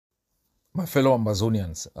My fellow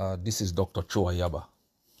Ambazonians, this is Dr. Cho Ayaba.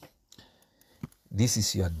 This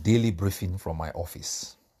is your daily briefing from my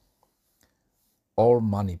office. All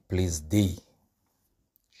money plays day,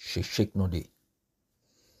 shake no day.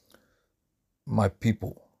 My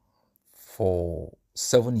people, for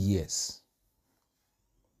 7 years,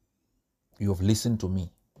 you have listened to me.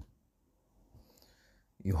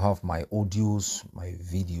 You have my audios, my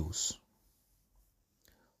videos.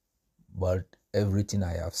 But everything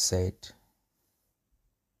I have said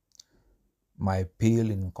might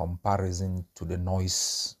pale in comparison to the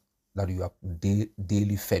noise that you are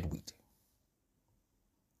daily fed with.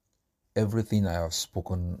 Everything I have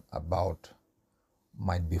spoken about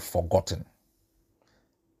might be forgotten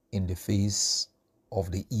in the face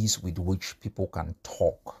of the ease with which people can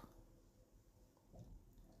talk.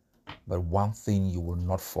 But one thing you will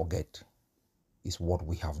not forget is what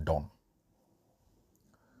we have done.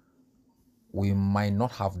 We might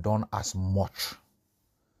not have done as much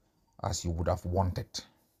as you would have wanted.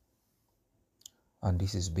 And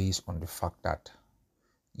this is based on the fact that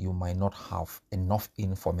you might not have enough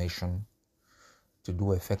information to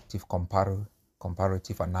do effective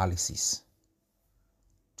comparative analysis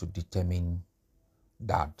to determine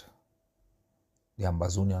that the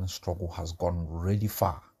Ambazonian struggle has gone really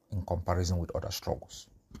far in comparison with other struggles.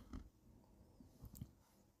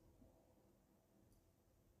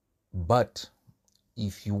 But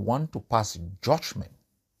if you want to pass judgment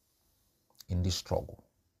in this struggle,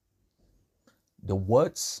 the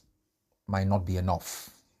words might not be enough.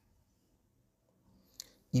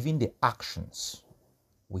 Even the actions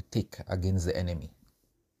we take against the enemy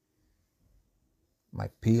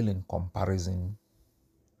might pale in comparison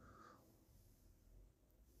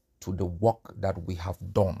to the work that we have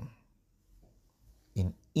done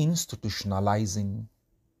in institutionalizing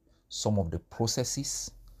some of the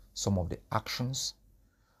processes, some of the actions,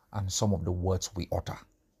 and some of the words we utter.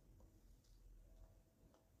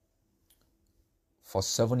 For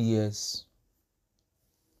 7 years,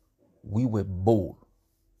 we were bold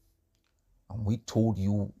and we told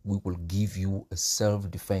you we will give you a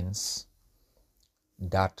self-defense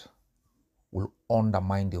that will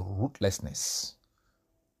undermine the ruthlessness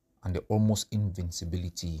and the almost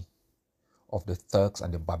invincibility of the thugs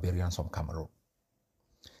and the barbarians from Cameroon.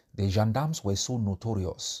 The gendarmes were so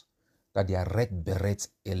notorious that their red berets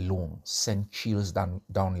alone sent chills down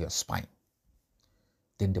your spine.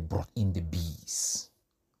 Then they brought in the bees.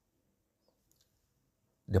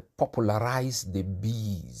 They popularized the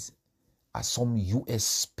bees as some US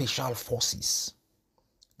special forces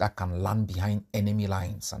that can land behind enemy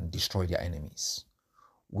lines and destroy their enemies.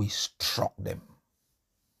 We struck them.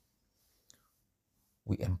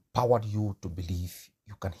 We empowered you to believe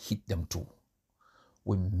you can hit them too.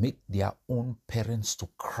 We made their own parents to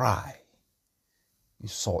cry. You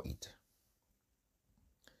saw it.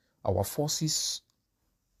 Our forces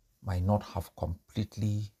might not have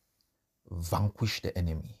completely vanquished the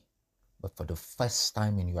enemy, but for the first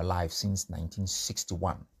time in your life since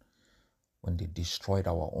 1961, when they destroyed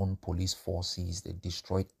our own police forces, they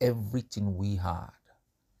destroyed everything we had,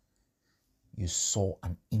 you saw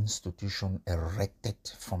an institution erected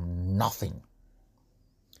from nothing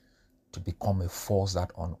to become a force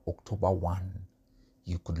that on October 1,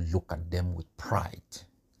 you could look at them with pride.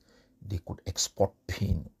 They could export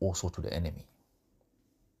pain also to the enemy.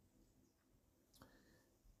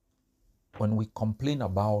 When we complain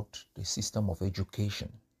about the system of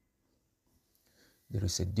education, there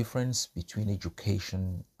is a difference between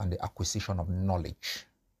education and the acquisition of knowledge.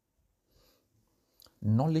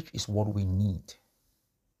 Knowledge is what we need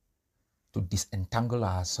to disentangle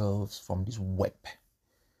ourselves from this web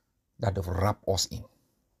that have wrapped us in,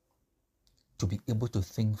 to be able to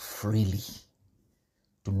think freely,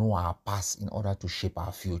 to know our past in order to shape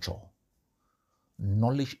our future.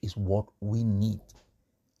 Knowledge is what we need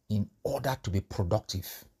in order to be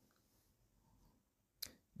productive.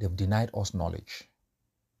 They've denied us knowledge.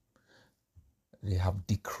 They have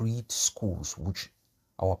decreed schools which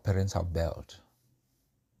our parents have built.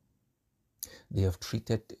 They have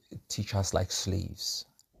treated teachers like slaves.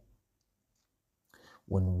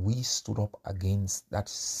 When we stood up against that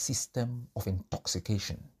system of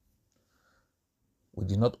intoxication, we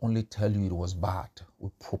did not only tell you it was bad, we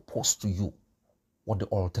proposed to you what the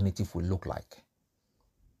alternative will look like.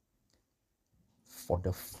 For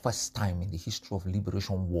the first time in the history of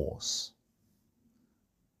liberation wars,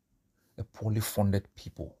 a poorly funded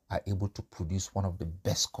people are able to produce one of the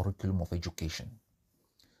best curriculum of education.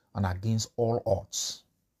 And against all odds,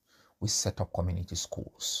 we set up community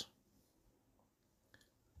schools.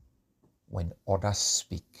 When others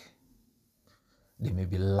speak, they may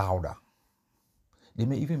be louder, They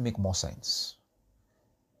may even make more sense.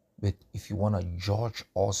 But if you want to judge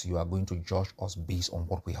us, you are going to judge us based on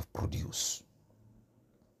what we have produced.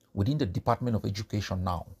 Within the Department of Education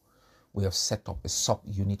now, we have set up a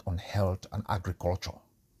sub-unit on health and agriculture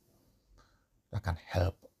that can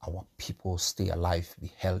help our people stay alive,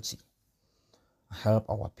 be healthy, help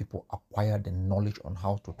our people acquire the knowledge on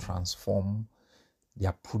how to transform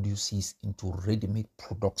their produces into ready-made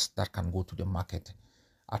products that can go to the market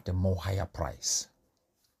at a more higher price.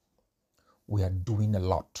 We are doing a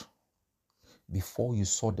lot. Before you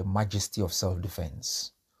saw the majesty of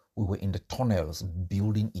self-defense, we were in the tunnels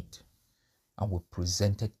building it, and we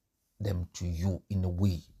presented them to you in a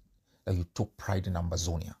way that you took pride in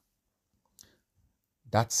Ambazonia.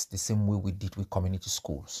 That's the same way we did with community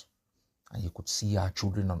schools. And you could see our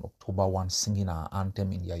children on October 1 singing our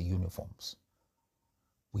anthem in their uniforms.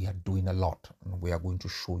 We are doing a lot, and we are going to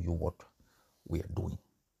show you what we are doing.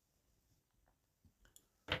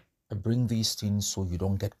 I bring these things so you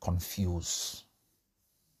don't get confused.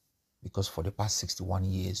 Because for the past 61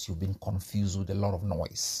 years, you've been confused with a lot of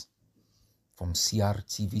noise. From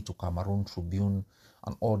CRTV to Cameroon Tribune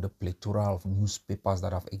and all the plethora of newspapers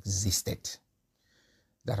that have existed,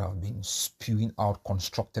 that have been spewing out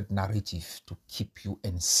constructed narrative to keep you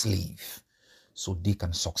enslaved so they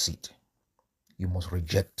can succeed. You must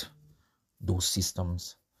reject those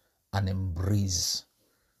systems and embrace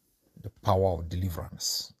the power of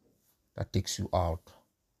deliverance that takes you out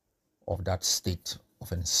of that state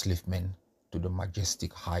of enslavement to the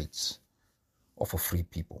majestic heights of a free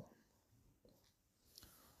people.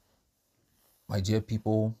 My dear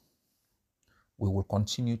people, we will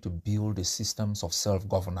continue to build the systems of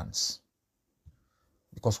self-governance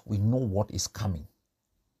because we know what is coming.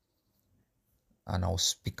 And I'll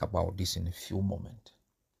speak about this in a few moments.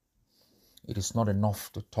 It is not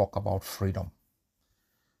enough to talk about freedom.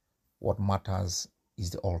 What matters is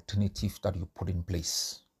the alternative that you put in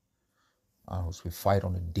place. And as we fight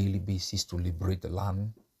on a daily basis to liberate the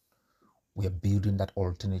land, we are building that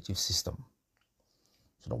alternative system.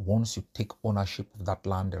 So that once you take ownership of that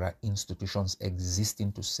land, there are institutions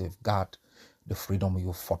existing to safeguard the freedom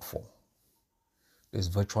you fought for. There's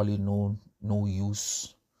virtually no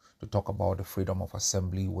use to talk about the freedom of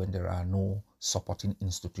assembly when there are no supporting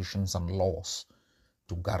institutions and laws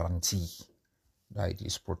to guarantee that it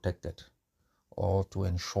is protected or to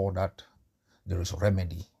ensure that there is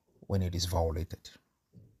remedy when it is violated.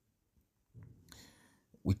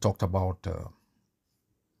 We talked about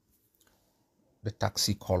the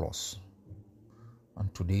taxi colors,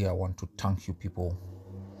 and today I want to thank you people.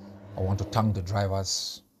 I want to thank the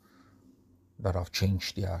drivers that have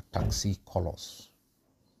changed their taxi colors.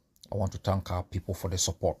 I want to thank our people for the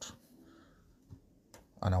support,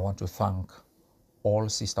 and I want to thank all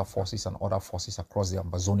sister forces and other forces across the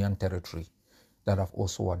Ambazonian territory that have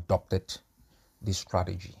also adopted this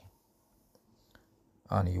strategy.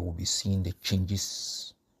 And you will be seeing the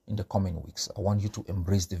changes in the coming weeks. I want you to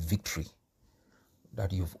embrace the victory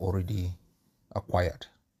that you've already acquired.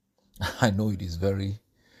 I know it is the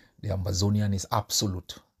Ambazonian is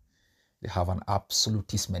absolute. They have an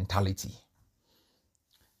absolutist mentality.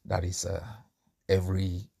 That is,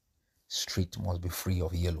 every street must be free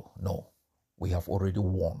of yellow. No, we have already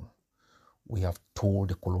won. We have told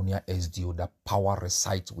the colonial SDO that power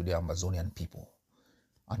resides with the Amazonian people.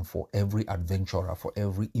 And for every adventurer, for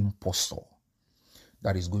every impostor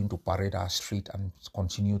that is going to parade our street and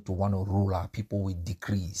continue to want to rule our people with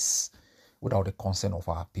decrees without the consent of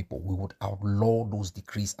our people, we would outlaw those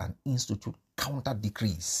decrees and institute counter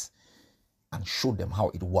decrees and show them how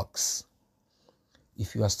it works.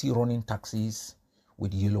 If you are still running taxis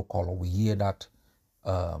with yellow color, we hear that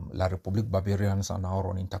La Republique Barbarians are now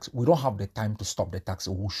running taxis. We don't have the time to stop the taxi.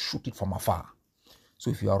 We'll shoot it from afar. So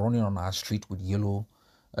if you are running on our street with yellow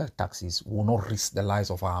taxis, we will not risk the lives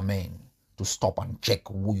of our men to stop and check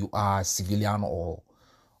who you are, civilian or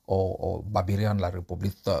Barbarian La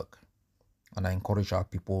Republique thug. And I encourage our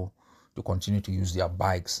people to continue to use their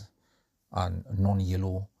bikes and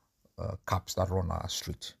non-yellow caps that run our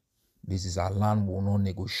street. This is our land. We will not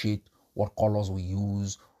negotiate what colors we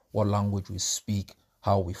use, what language we speak,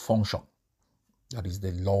 how we function. That is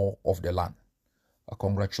the law of the land. I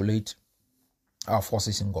congratulate our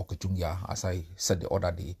forces in Ngoketungia. As I said the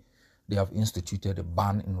other day, they have instituted a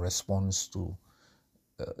ban in response to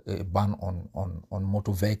a ban on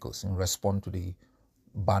motor vehicles in response to the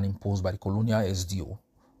ban imposed by the colonial SDO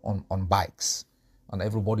on bikes. And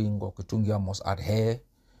everybody in Ngoketungia must adhere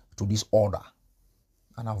to this order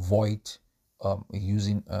and avoid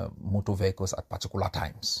using motor vehicles at particular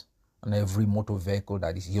times. And every motor vehicle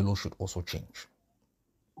that is yellow should also change.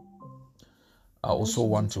 I also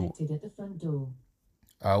want to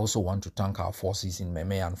I also want to thank our forces in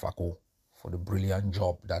Meme and Fako for the brilliant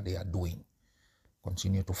job that they are doing.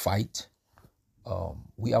 Continue to fight.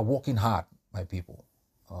 We are working hard, my people.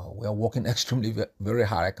 We are working extremely very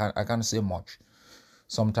hard. I can't say much.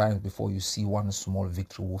 Sometimes before you see one small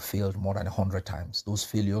victory, we failed more than 100 times. Those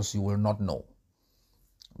failures you will not know.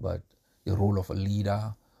 But the role of a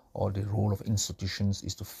leader or the role of institutions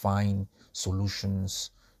is to find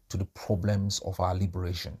solutions to the problems of our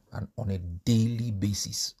liberation. And on a daily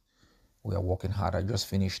basis, we are working hard. I just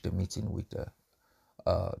finished a meeting with the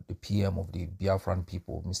PM of the Biafran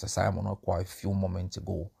people, Mr. Simon Okwa, a few moments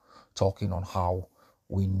ago, talking on how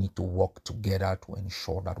we need to work together to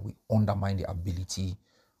ensure that we undermine the ability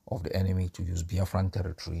of the enemy to use Biafran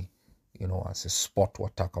territory, as a spot to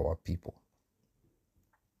attack our people.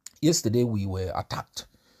 Yesterday we were attacked.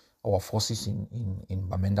 Our forces in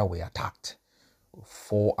Bamenda were attacked.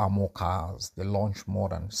 4 armor cars. They launched more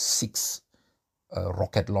than 6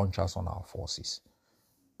 rocket launchers on our forces.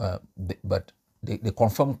 But they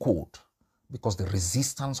confirmed code because the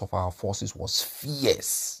resistance of our forces was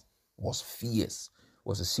fierce. It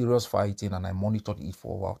was a serious fighting, and I monitored it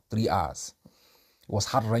for about 3 hours. It was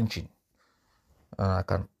heart-wrenching. I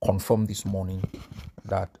can confirm this morning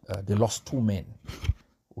that they lost 2 men.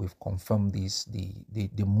 We've confirmed this.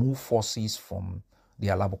 The move forces from the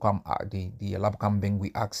Alabukam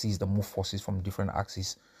Bengui axis, the move forces from different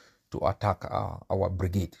axes to attack our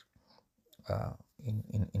brigade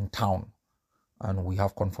in town. And we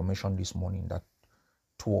have confirmation this morning that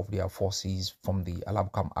 2 of their forces from the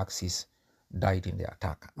Alabukam axis died in the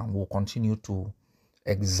attack. And we'll continue to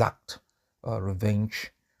exact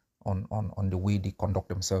revenge on the way they conduct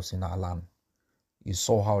themselves in our land. You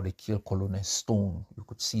saw how they killed Colonel Stone. You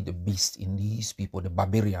could see the beast in these people, the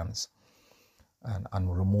barbarians,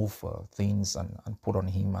 and remove things and put on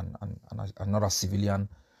him and another civilian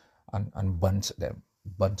and burnt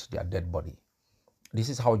their dead body. This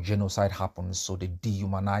is how genocide happens. So they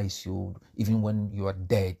dehumanize you. Even when you are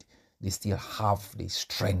dead, they still have the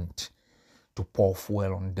strength to pour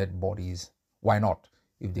fuel on dead bodies. Why not?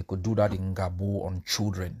 If they could do that in Gabo on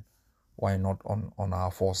children, why not on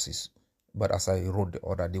our forces? But as I wrote the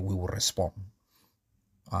other day, we will respond.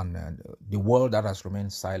 And the world that has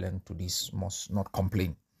remained silent to this must not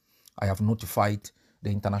complain. I have notified the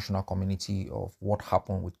international community of what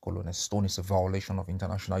happened with Colonel Stone. Is a violation of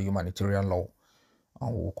international humanitarian law,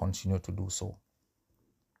 and we will continue to do so.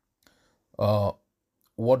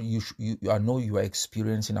 What I know you are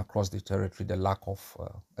experiencing across the territory, the lack of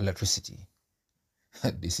electricity.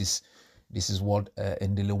 This is what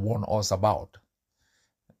Ndele warned us about.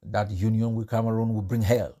 That union with Cameroon will bring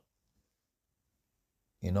hell.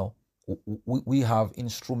 We have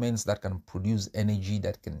instruments that can produce energy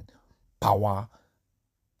that can power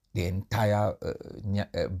the entire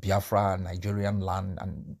Biafra, Nigerian land,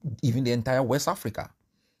 and even the entire West Africa.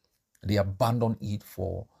 They abandoned it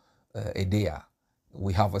for Edea.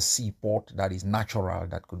 We have a seaport that is natural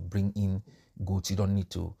that could bring in goods. You don't need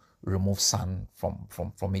to remove sand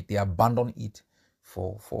from it. They abandoned it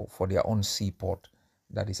for their own seaport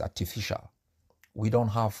that is artificial. We don't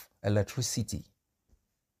have electricity.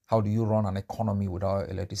 How do you run an economy without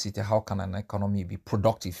electricity? How can an economy be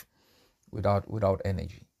productive without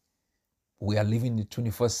energy? We are living in the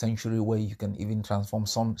 21st century where you can even transform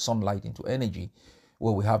sunlight into energy,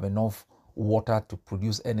 where we have enough water to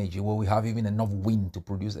produce energy, where we have even enough wind to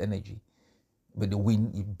produce energy. But the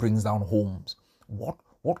wind, it brings down homes.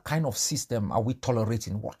 What kind of system are we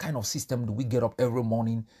tolerating? What kind of system do we get up every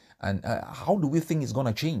morning? And how do we think it's going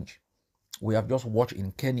to change? We have just watched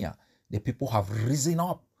in Kenya, the people have risen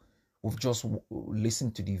up. We've just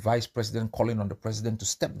listened to the vice president calling on the president to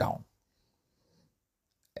step down.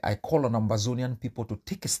 I call on Ambazonian people to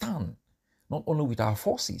take a stand, not only with our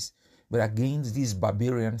forces, but against these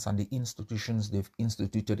barbarians and the institutions they've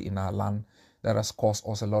instituted in our land that has caused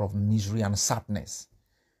us a lot of misery and sadness.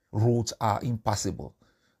 Roads are impassable,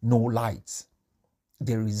 no lights.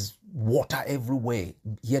 There is water everywhere,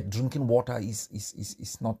 yet drinking water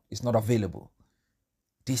is not available.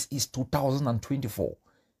 This is 2024.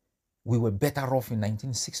 We were better off in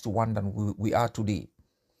 1961 than we are today.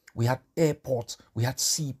 We had airports, we had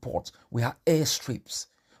seaports, we had airstrips,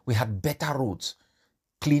 we had better roads,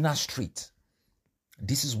 cleaner streets.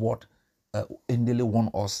 This is what Ndele warned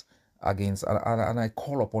us against. And I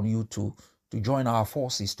call upon you to join our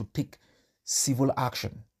forces to take civil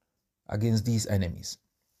action against these enemies.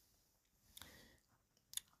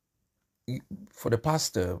 For the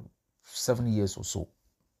past 7 years or so,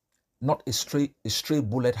 not a stray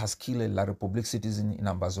bullet has killed a La Republique citizen in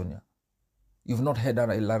Ambazonia. You've not heard that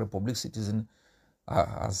a La Republique citizen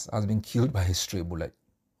has been killed by a stray bullet.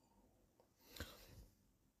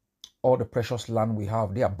 all the precious land we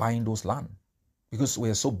have, they are buying those land because we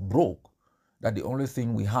are so broke that the only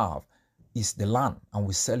thing we have is the land and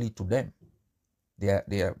we sell it to them.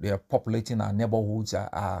 They are populating our neighborhoods,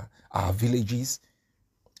 our villages,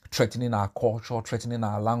 threatening our culture, threatening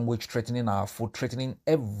our language, threatening our food, threatening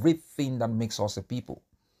everything that makes us a people.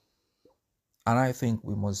 And I think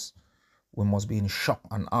we must be in shock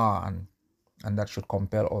and awe, and that should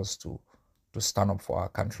compel us to stand up for our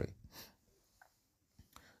country.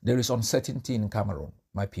 There is uncertainty in Cameroon,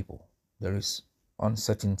 my people. There is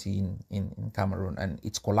uncertainty in Cameroon, and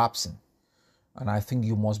it's collapsing. And I think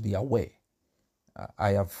you must be aware.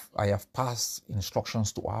 I have passed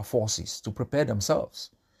instructions to our forces to prepare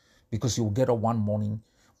themselves, because you'll get up one morning,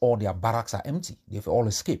 all their barracks are empty. They've all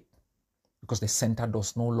escaped because the center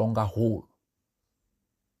does no longer hold.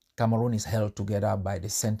 Cameroon is held together by the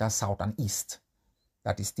center, south, and east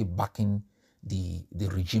that is still backing the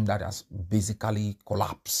regime that has basically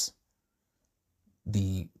collapsed.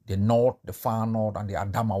 The north, the far north, and the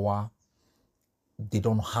Adamawa, they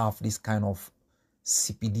don't have this kind of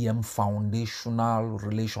CPDM foundational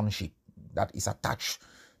relationship that is attached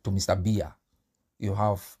to Mr. Biya. You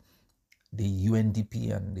have the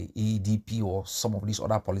UNDP and the ADP or some of these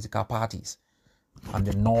other political parties, and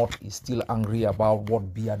the north is still angry about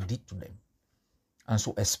what Biya did to them. And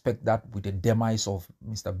so expect that with the demise of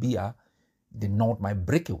Mr. Biya, the north might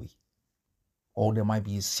break away, or there might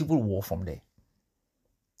be a civil war from there.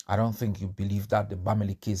 I don't think you believe that the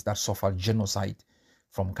Bameli case that suffered genocide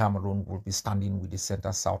from Cameroon will be standing with the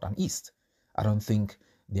center, south, and east. I don't think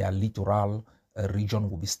their littoral region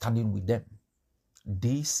will be standing with them.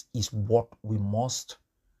 This is what we must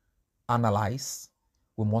analyze.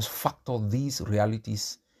 We must factor these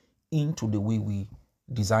realities into the way we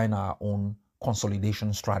design our own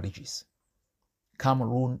consolidation strategies.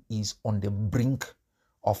 Cameroon is on the brink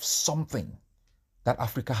of something that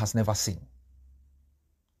Africa has never seen.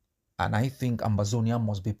 And I think Ambazonia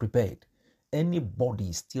must be prepared.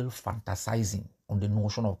 Anybody still fantasizing on the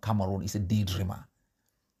notion of Cameroon is a daydreamer,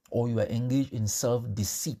 or you are engaged in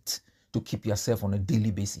self-deceit to keep yourself on a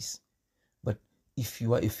daily basis. But if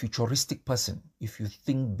you are a futuristic person, if you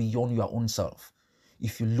think beyond your own self,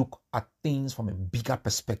 if you look at things from a bigger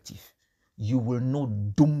perspective, you will know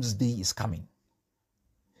doomsday is coming.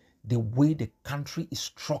 The way the country is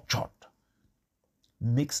structured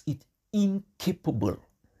makes it incapable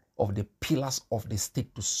of the pillars of the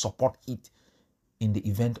state to support it in the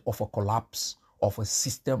event of a collapse of a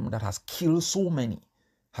system that has killed so many,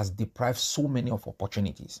 has deprived so many of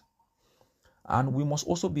opportunities. And we must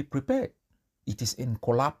also be prepared. It is in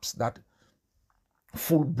collapse that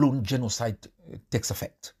full-blown genocide takes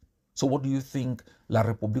effect. So what do you think La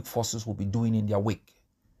République forces will be doing in their wake?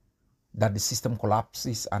 That the system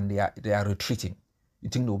collapses and they are retreating. You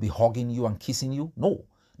think they'll be hugging you and kissing you? No.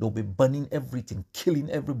 They'll be burning everything, killing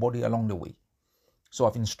everybody along the way. So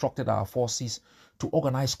I've instructed our forces to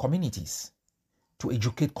organize communities, to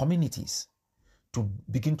educate communities, to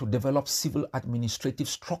begin to develop civil administrative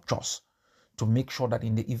structures to make sure that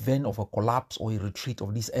in the event of a collapse or a retreat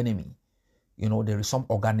of this enemy, there is some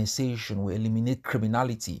organization, we eliminate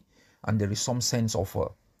criminality, and there is some sense of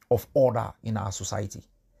order in our society.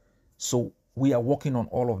 So we are working on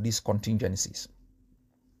all of these contingencies.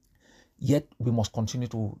 Yet we must continue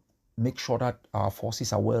to make sure that our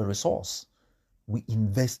forces are well resourced. We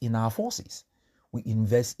invest in our forces. We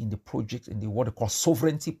invest in the projects, in the what they call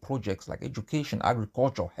sovereignty projects like education,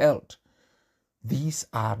 agriculture, health. These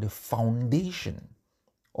are the foundation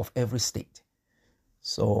of every state.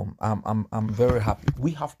 So I'm very happy.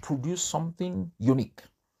 We have produced something unique.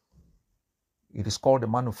 It is called the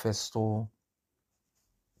Manifesto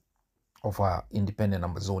of our Independent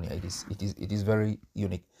Ambazonia. It is very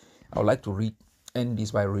unique. I would like to end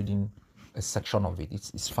this by reading a section of it.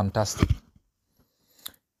 It's fantastic.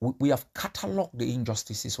 We have cataloged the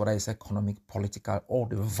injustices, whether it's economic, political, or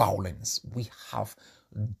the violence. We have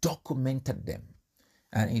documented them.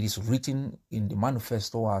 And it is written in the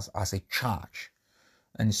manifesto as a charge.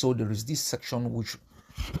 And so there is this section which,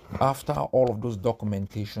 after all of those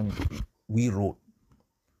documentation, we wrote,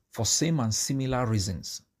 for same and similar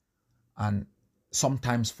reasons, and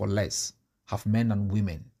sometimes for less, have men and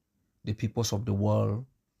women, the peoples of the world,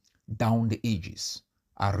 down the ages,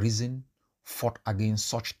 arisen, fought against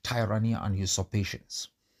such tyranny and usurpations,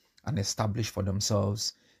 and established for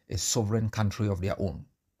themselves a sovereign country of their own.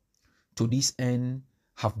 To this end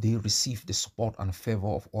have they received the support and favor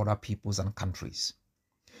of other peoples and countries.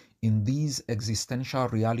 In these existential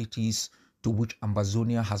realities to which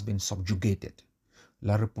Ambazonia has been subjugated,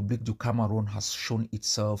 La République du Cameroon has shown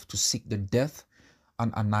itself to seek the death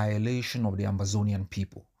and annihilation of the Ambazonian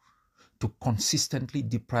people, to consistently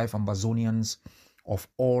deprive Ambazonians of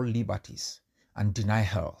all liberties and deny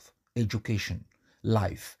health, education,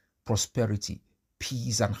 life, prosperity,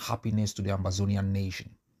 peace, and happiness to the Ambazonian nation.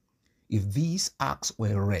 If these acts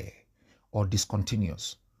were rare or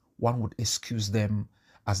discontinuous, one would excuse them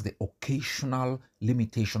as the occasional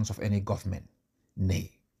limitations of any government.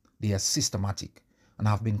 Nay, they are systematic and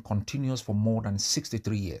have been continuous for more than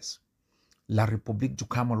 63 years. La République du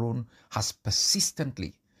Cameroon has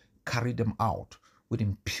persistently carried them out with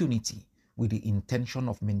impunity, with the intention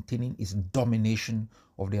of maintaining its domination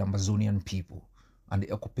of the Amazonian people and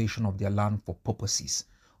the occupation of their land for purposes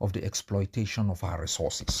of the exploitation of our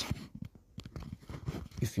resources.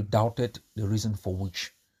 If you doubted the reason for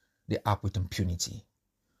which they act with impunity,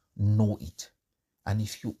 know it. And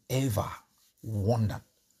if you ever wondered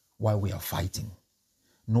why we are fighting,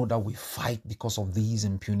 know that we fight because of these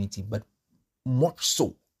impunity, but much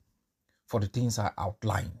so for the things I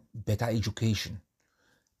outlined: better education,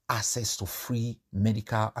 access to free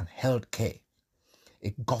medical and health care,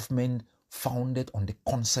 a government founded on the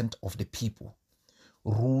consent of the people,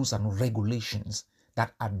 rules and regulations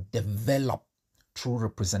that are developed through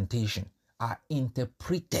representation, are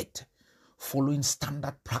interpreted following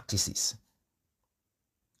standard practices.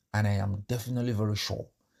 And I am definitely very sure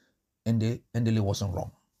Ndele wasn't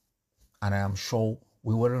wrong. And I am sure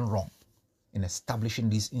we weren't wrong in establishing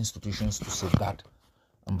these institutions to safeguard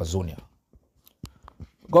Ambazonia.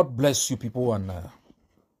 God bless you people, and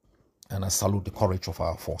I salute the courage of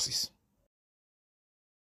our forces.